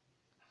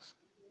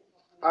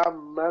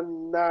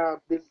Amanna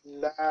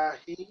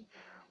billahi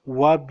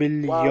wa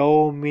bil wa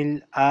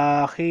yawmil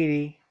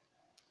akhiri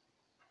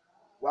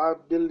wa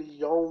bil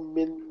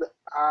yawmin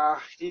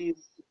akhir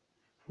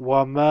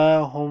wa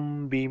ma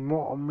hum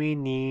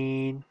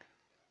bimu'minin.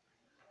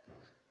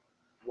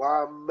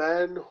 wa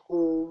man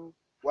hum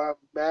wa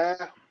ma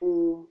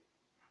hum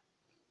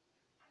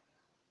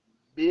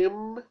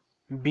bim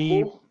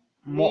Bi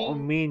mu'min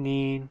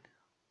mu'minin.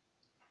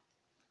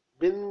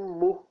 bin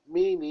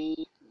mu'mini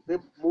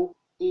bim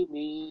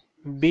mu'mini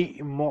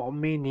Bi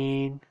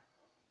mu'minin.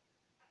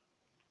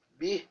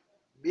 bih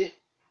bih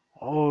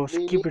Oh,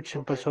 mini. keep it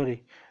simple, Okay.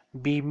 sorry.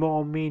 Bi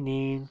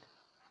mu'minin.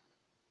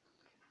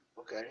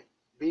 Okay.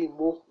 Bi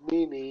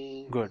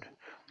mu'mini bi Good.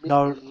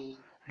 Now mu'mini.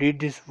 read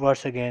this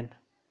verse again.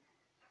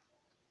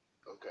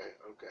 Okay.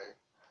 Okay.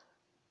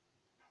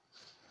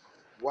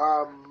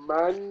 Wa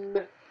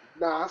man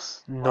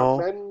nas wa No,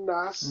 man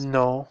nas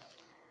no,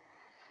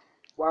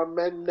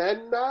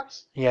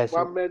 Wamenenas? yes.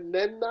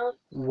 Wamenenas?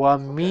 Wa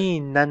Okay.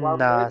 minan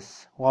nas. Wamen.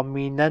 Wa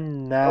minan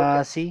Okay.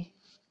 nasi.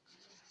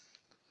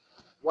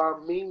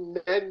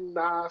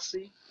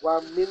 Waminenasi.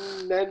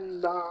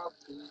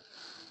 Waminenasi.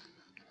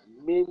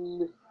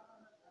 Min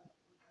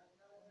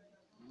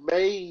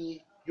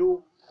may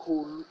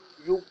yukulu.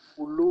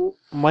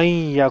 Man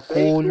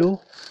May yakulu.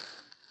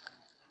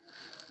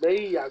 may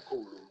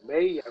yakulu.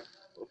 May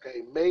yakulu. Okay.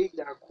 May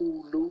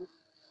yakulu.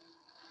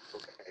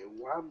 Okay.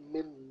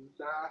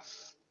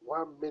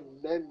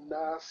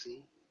 Waminenasi.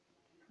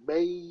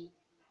 May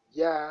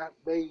ya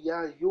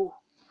you.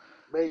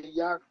 May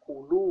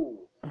yakulu.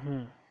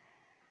 Mhm.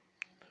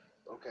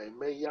 Okay,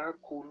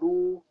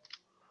 Meyakulu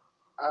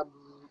am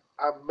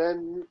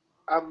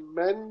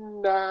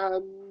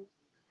amennan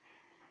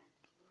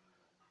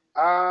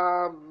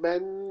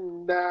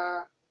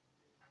amenna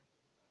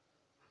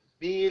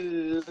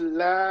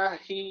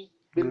billahi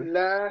Good.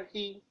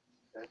 billahi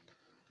eh,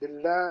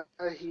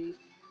 billahi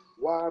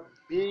wa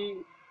bi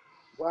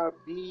wa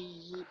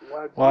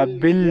Wa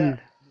bil ya bil.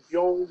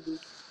 yomi.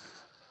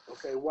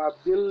 Okay, wa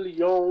bil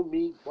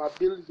yomi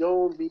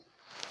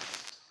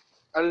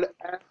al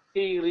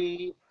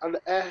akhiri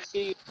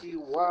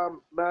wa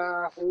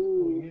ma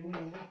hum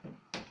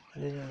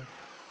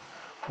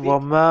bi Wa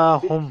ma bi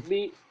hum.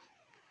 mi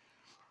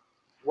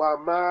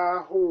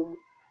وما هم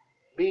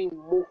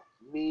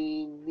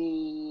بمؤمنين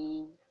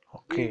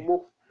Okay.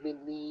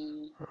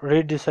 بمؤمنين.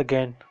 Read this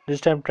again.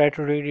 This time try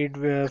to read it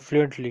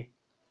fluently.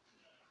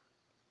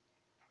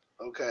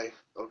 Okay,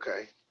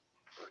 okay,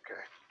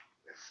 okay.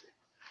 Let's see.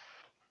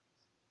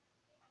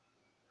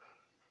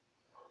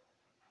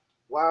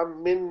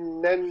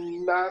 ومن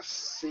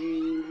الناس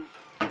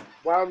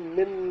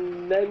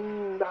ومن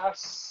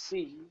الناس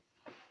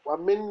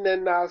ومن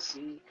الناس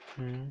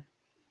Hmm.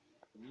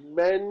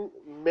 من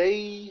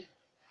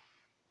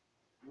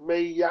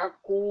may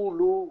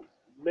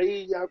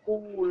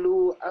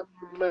يقول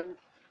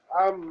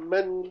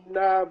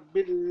آمنا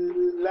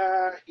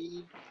بالله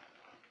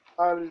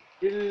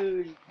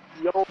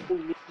باليوم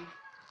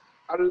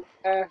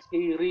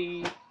الآخر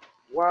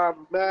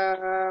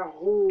وما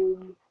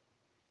هم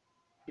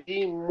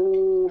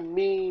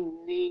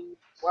بمؤمنين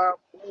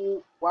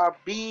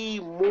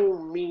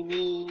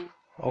وبمؤمنين.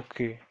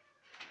 Okay.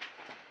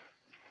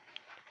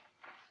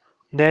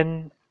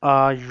 Then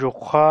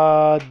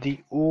يخادعون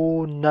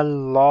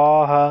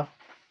الله.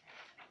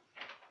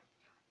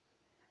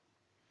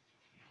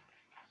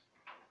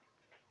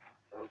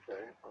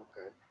 Okay,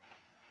 okay.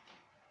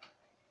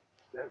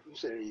 Now you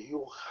say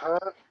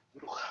Yuhan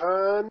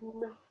Una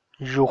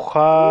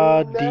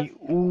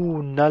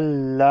يخادعون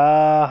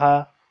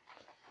الله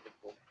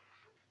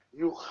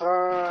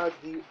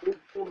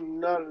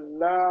يخادعون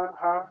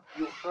الله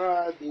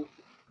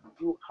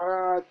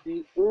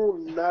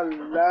يخادعون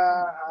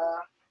الله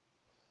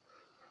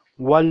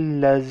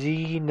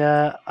والذين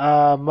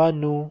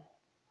آمنوا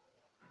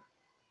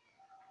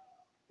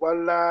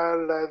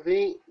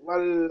والذين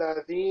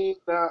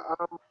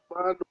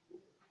آمنوا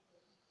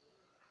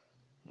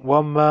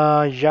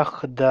وما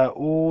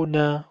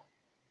يخدعون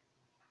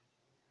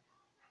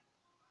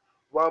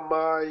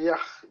وما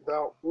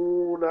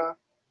يخدعون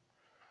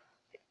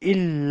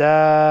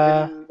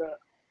إلا إلا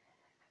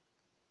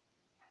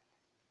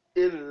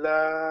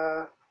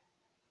إلا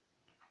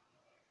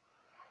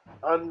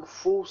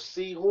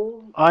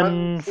أنفسهم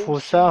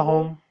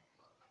أنفسهم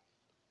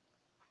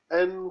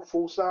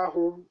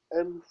أنفسهم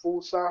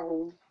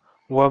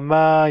وما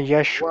وما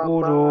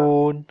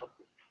يشعرون.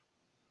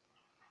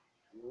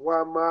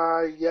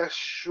 وما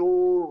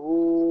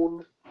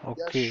يشعرون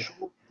Okay,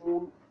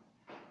 يشعرون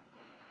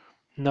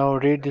now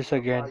read this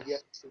وما again.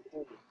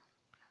 يشعرون.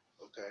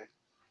 Okay.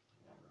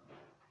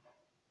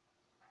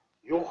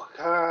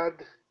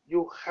 يخاد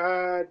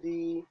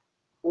يخادعون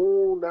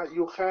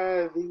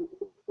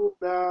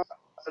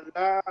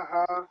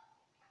الله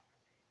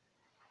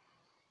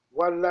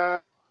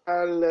ولا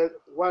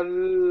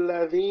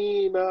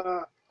والذين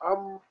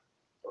أم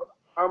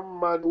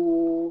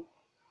آمنوا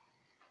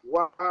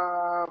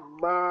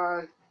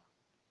وما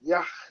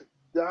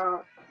يخدعون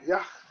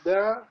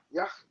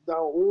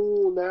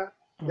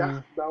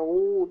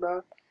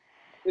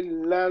Mm,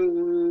 إلا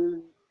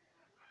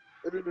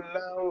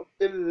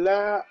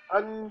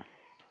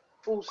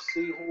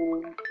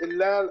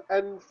إلا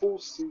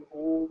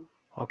أنفسهم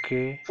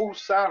okay,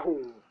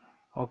 فسهم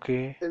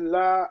okay,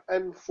 إلا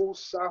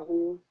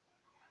أنفسهم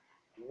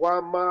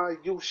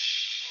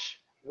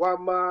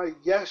وما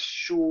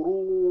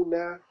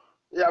يشعرون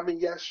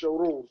يعني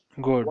يشعرون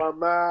good,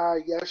 وما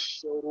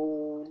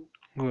يشعرون.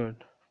 good.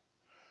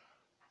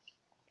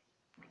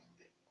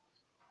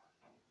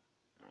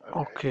 Okay.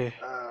 Okay,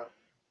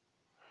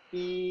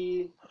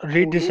 في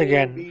read this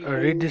again. Read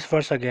قلوبهم. this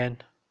verse again.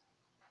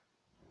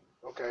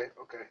 Okay,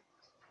 okay.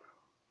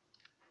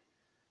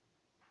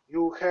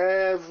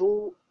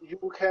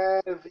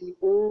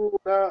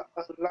 يخاذئون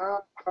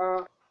الله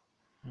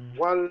Mm.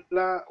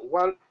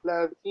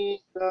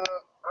 والذين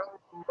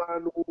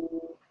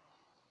آمنوا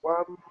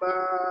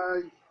وما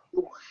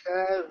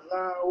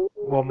يخاذعون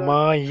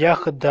وما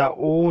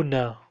يخدعون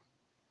يخدعون.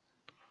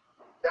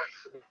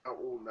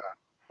 يخدعون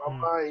Mm,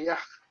 وما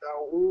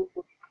يخدعون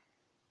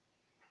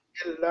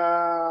إلا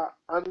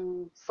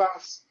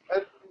أنفسهم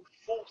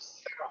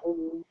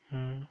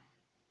mm,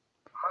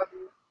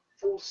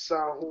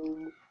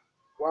 أنفسهم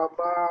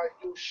وما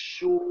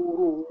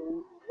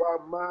يشعرون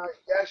وما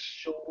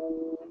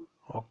يشعرون.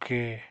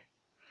 okay.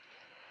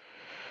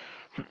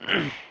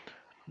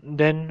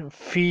 Then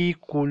في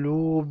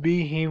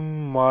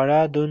قلوبهم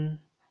مرض.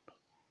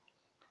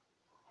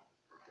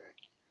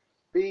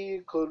 في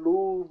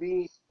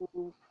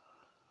قلوبهم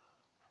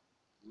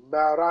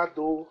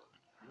مرض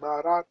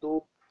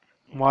مرض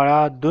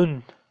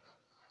مرض.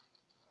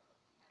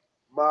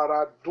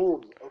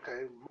 مرضون.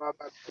 Okay,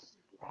 مرض.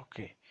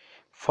 Okay.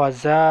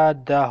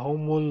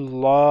 فزادهم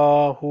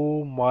الله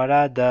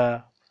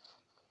مرضا.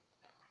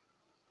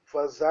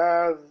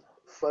 فزاد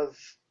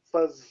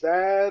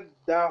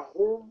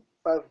فزادهم.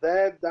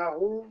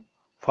 Okay,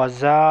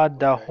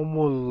 فزادهم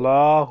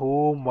الله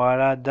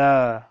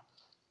مرضا.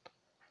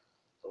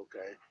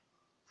 okay.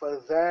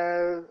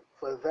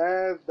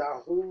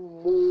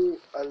 فزادهم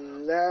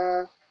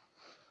الله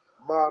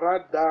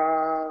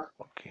مرضا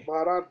Okay.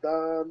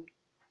 مرضا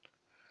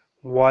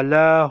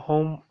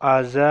ولهم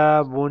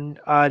عذاب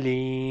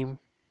أليم.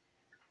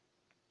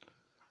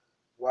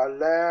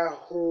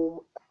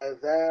 ولهم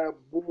عذاب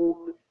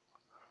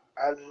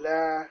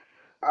الله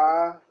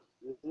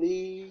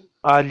عليم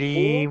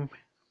أليم.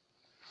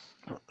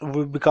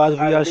 Because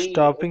we are عليم.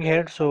 stopping Okay,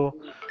 here, so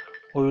عليم.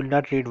 we will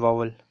not read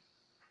vowel.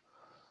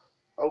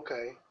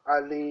 Okay,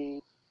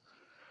 عليم.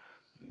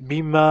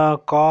 بما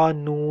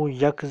كانوا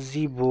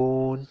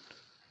يكذبون.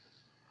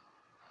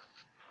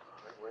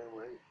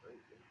 Wait.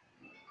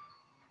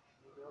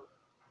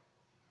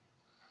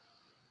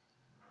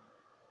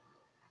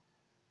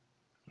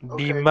 Okay,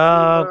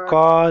 بما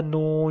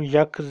كانوا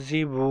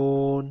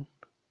يكذبون.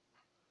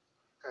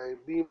 okay,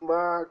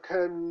 بما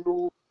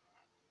كانوا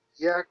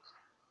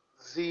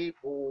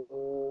يكذبون.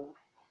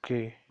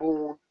 Okay.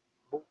 بون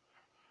بون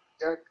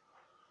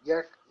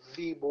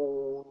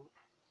يكذبون.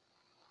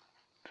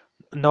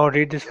 Now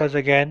read this yak verse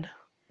again.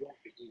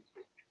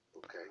 yakzibu.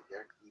 Okay,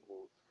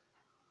 yakzibu.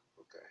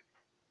 Okay.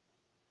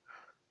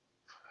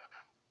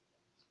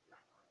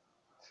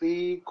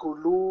 Fi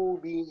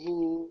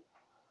kulubihim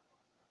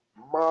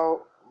ma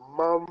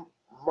ma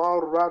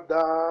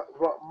marada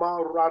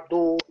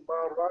maradun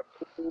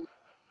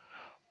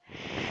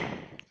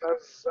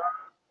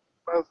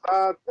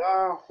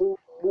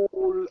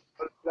fazadahumul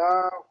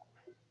Allah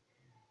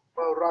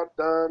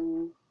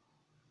maradan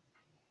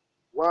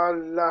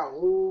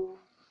walahum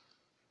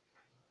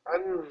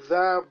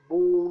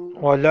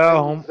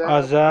وَلَهُمْ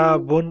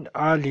anzabun عَذَابٌ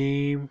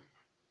أَلِيمٌ.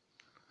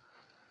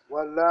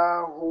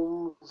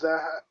 walahum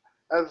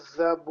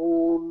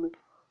azabun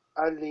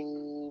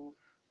alim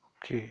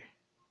Okay.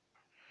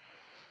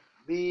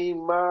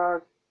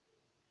 bima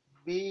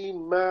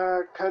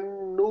bima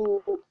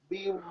kanu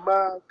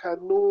bima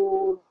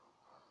kanu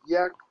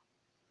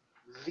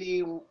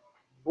yakzibun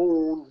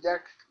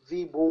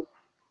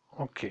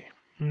Okay.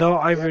 Now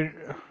I will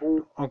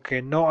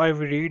yakzibun. now I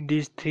will read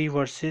these three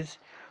verses.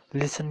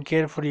 Listen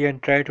carefully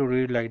and try to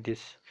read like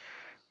this.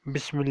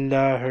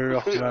 Bismillahir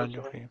Rahmanir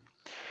Okay. Rahim.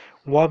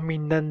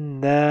 وَمِنَ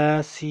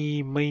النَّاسِ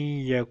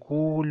مَن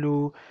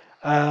يَقُولُ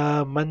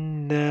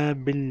آمَنَّا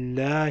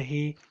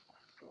بِاللَّهِ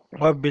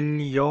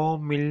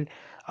وَبِالْيَوْمِ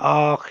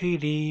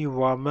الْآخِرِ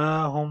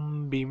وَمَا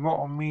هُم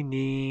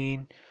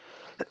بِمُؤْمِنِينَ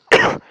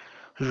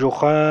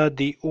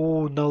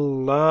يُخَادِعُونَ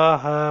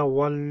اللَّهَ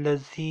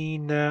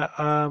وَالَّذِينَ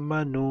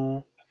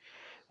آمَنُوا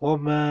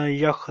وَمَا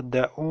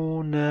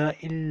يَخْدَعُونَ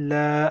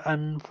إِلَّا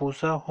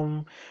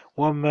أَنفُسَهُمْ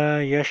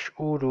وَمَا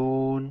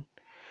يَشْعُرُونَ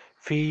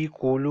في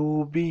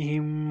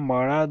قلوبهم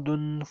مرض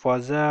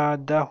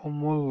فزادهم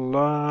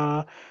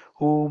الله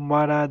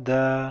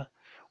مرضا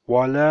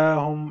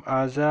ولهم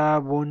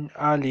عذاب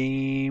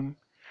أليم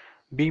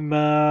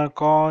بما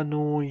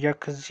كانوا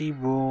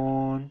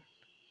يكذبون.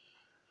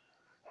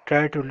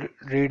 Try to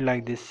read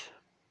like this.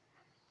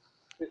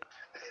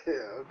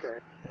 Yeah, okay,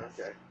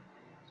 okay.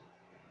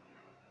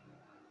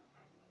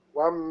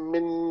 ومن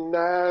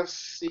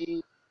الناس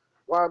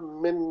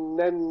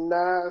ومن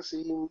الناس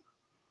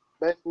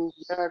من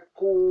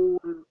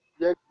يقول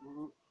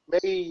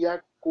من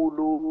يقول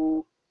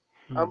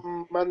Hmm.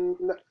 أمن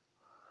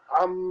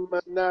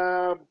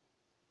آمنا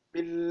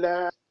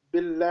بالله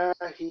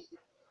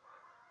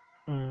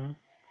Hmm.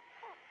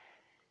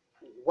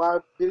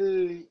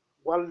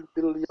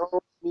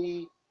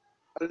 وباليوم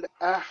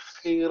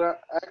الآخر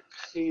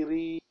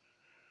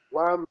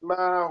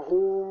وما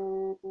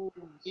هم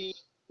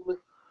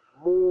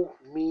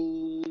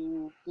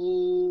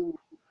بمؤمنين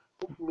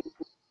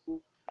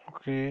مؤمنين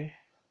Okay.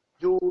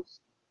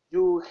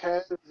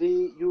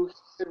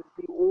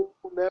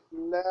 يخذئون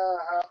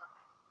الله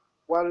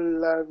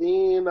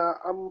والذين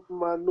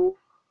آمنوا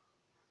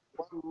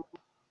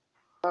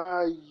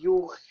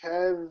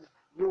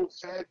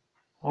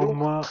وما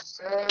وما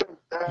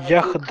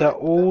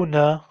يخدعون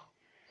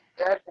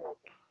يخدعون.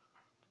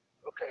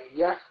 okay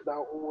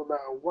يخدعون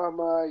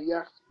وما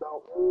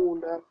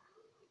يخدعون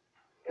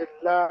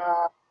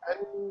إلا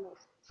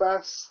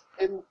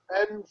أنفسهم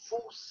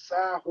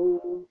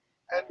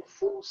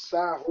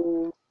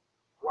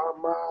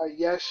وما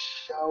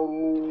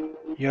يشعرون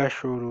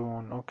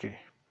يشعرون. Okay.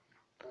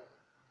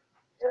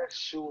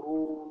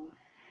 يشعرون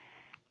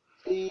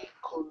في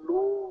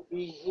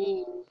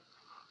قلوبهم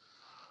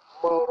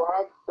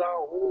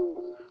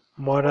مرضهم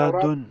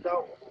مرض.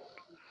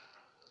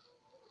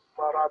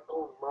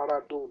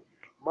 مرضهم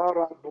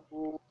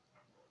مرض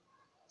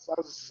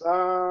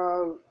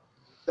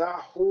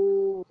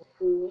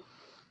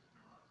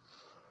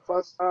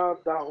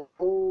فزادهم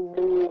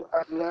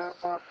على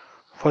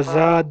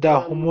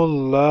فزادهم مرضا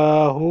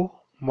الله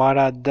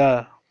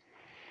مرضا.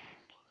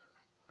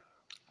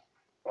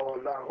 or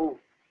lahu.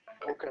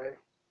 Okay,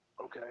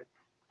 okay.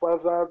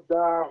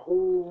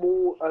 فزادهم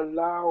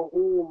الله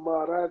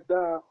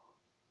مرضا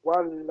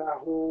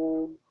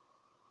ولهم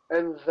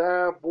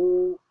عذاب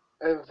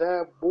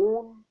عذاب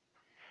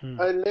Hmm.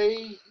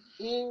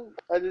 عليهم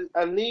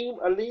أليم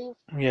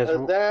Yes.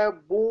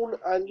 عذاب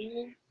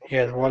أليم. Yes.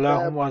 Okay,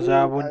 وَلَهُمْ عذاب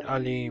عَذَابٌ أَلِيمٌ.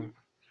 أليم.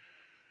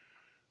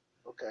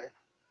 Okay,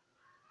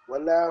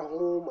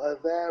 ولهم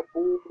عذاب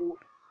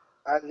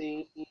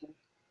أليم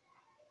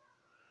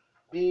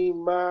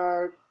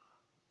بما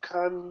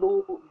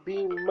كانوا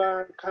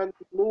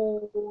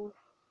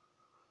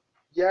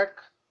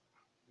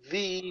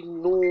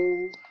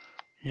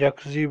يكذبون يكذبون.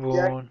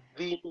 يكذبون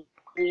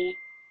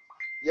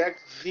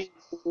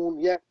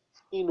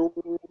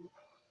يكذبون.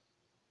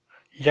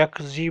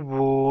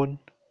 يكذبون.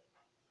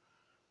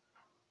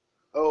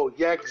 Oh,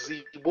 Okay.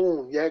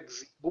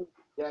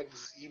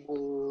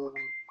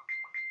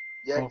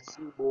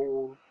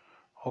 yakzibun.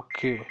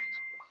 Okay.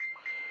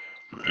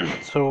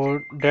 So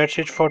that's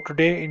it for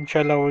today.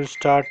 Inshallah, we'll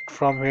start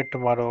from here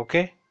tomorrow.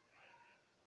 Okay.